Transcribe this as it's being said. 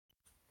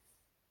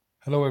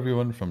Hello,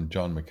 everyone, from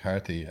John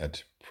McCarthy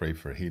at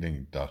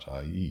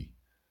prayforhealing.ie.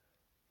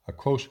 A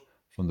quote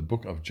from the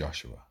book of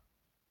Joshua.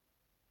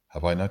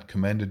 Have I not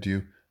commanded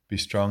you, be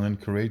strong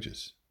and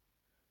courageous?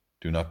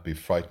 Do not be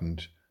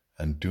frightened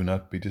and do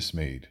not be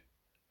dismayed,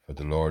 for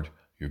the Lord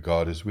your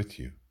God is with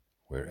you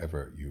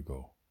wherever you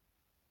go.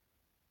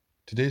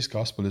 Today's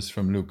gospel is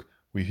from Luke.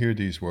 We hear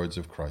these words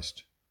of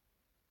Christ.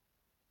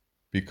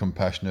 Be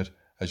compassionate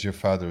as your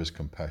Father is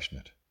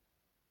compassionate.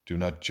 Do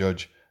not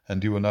judge,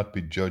 and you will not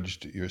be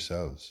judged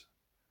yourselves.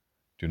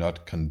 Do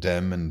not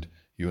condemn, and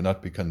you will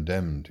not be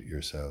condemned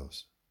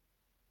yourselves.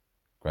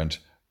 Grant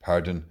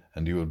pardon,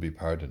 and you will be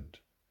pardoned.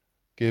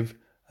 Give,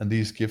 and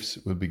these gifts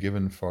will be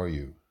given for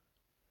you.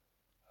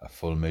 A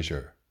full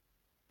measure,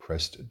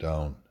 pressed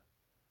down,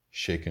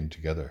 shaken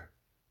together,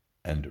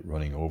 and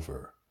running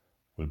over,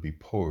 will be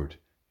poured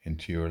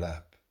into your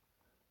lap,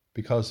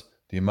 because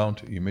the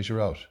amount you measure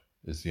out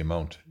is the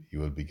amount you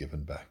will be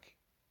given back.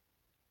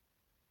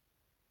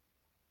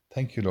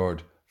 Thank you,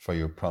 Lord, for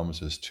your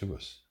promises to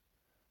us.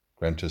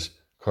 Grant us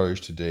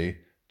courage today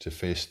to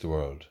face the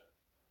world.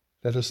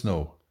 Let us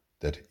know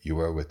that you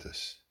are with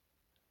us,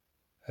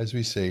 as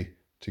we say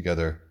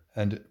together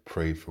and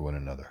pray for one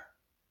another.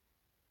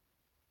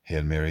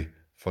 Hail Mary,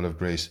 full of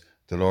grace,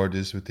 the Lord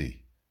is with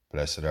thee.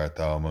 Blessed art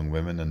thou among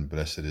women, and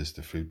blessed is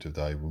the fruit of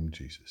thy womb,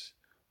 Jesus.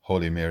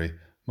 Holy Mary,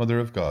 Mother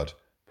of God,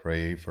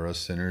 pray for us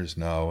sinners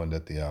now and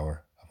at the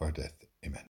hour of our death. Amen.